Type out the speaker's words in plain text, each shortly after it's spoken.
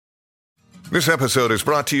This episode is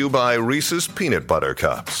brought to you by Reese's Peanut Butter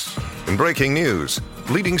Cups. In breaking news,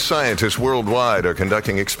 leading scientists worldwide are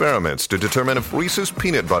conducting experiments to determine if Reese's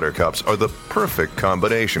Peanut Butter Cups are the perfect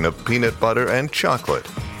combination of peanut butter and chocolate.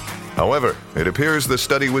 However, it appears the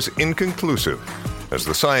study was inconclusive, as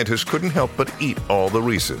the scientists couldn't help but eat all the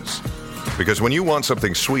Reese's. Because when you want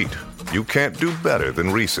something sweet, you can't do better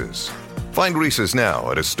than Reese's. Find Reese's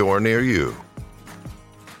now at a store near you.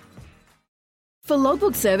 For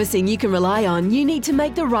logbook servicing you can rely on, you need to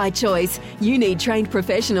make the right choice. You need trained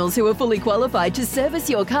professionals who are fully qualified to service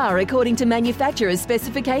your car according to manufacturer's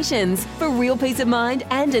specifications. For real peace of mind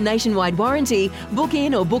and a nationwide warranty, book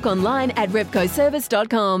in or book online at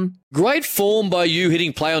repcoservice.com. Great form by you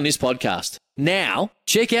hitting play on this podcast. Now,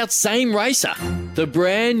 check out Same Racer, the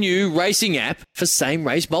brand new racing app for same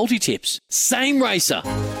race multi-tips. Same Racer.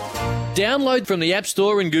 Download from the App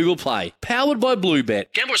Store and Google Play. Powered by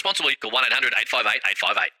Bluebet. Gamble responsibly. Call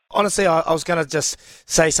 1-800-858-858. Honestly, I was going to just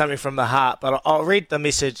say something from the heart, but I'll read the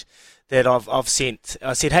message that I've sent.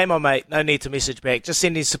 I said, hey, my mate, no need to message back. Just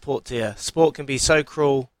sending support to you. Sport can be so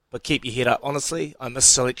cruel, but keep your head up. Honestly, I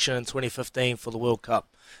missed selection in 2015 for the World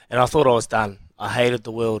Cup, and I thought I was done. I hated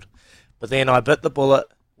the world. But then I bit the bullet,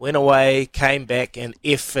 went away, came back, and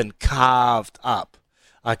effing carved up.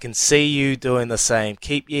 I can see you doing the same.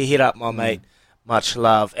 Keep your head up, my mate. Much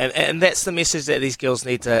love. And that's the message that these girls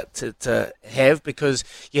need to have, because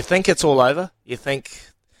you think it's all over. You think,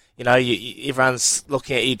 everyone's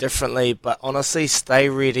looking at you differently. But honestly, stay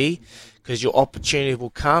ready, because your opportunity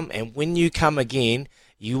will come. And when you come again,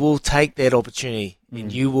 you will take that opportunity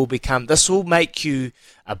and you will become, this will make you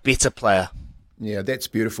a better player. Yeah, that's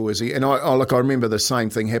beautiful, Izzy. And I remember the same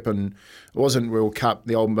thing happened. It wasn't World Cup.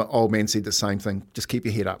 The old man said the same thing. Just keep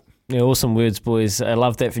your head up. Yeah, awesome words, boys. I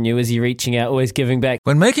love that from you, Izzy, reaching out, always giving back.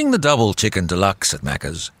 When making the double chicken deluxe at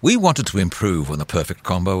Macca's, we wanted to improve on the perfect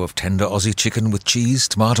combo of tender Aussie chicken with cheese,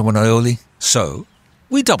 tomato and aioli. So,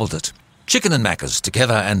 we doubled it. Chicken and Macca's,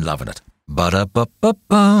 together and loving it.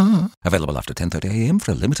 Ba-da-ba-ba-ba. Available after 10:30 a.m.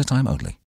 for a limited time only.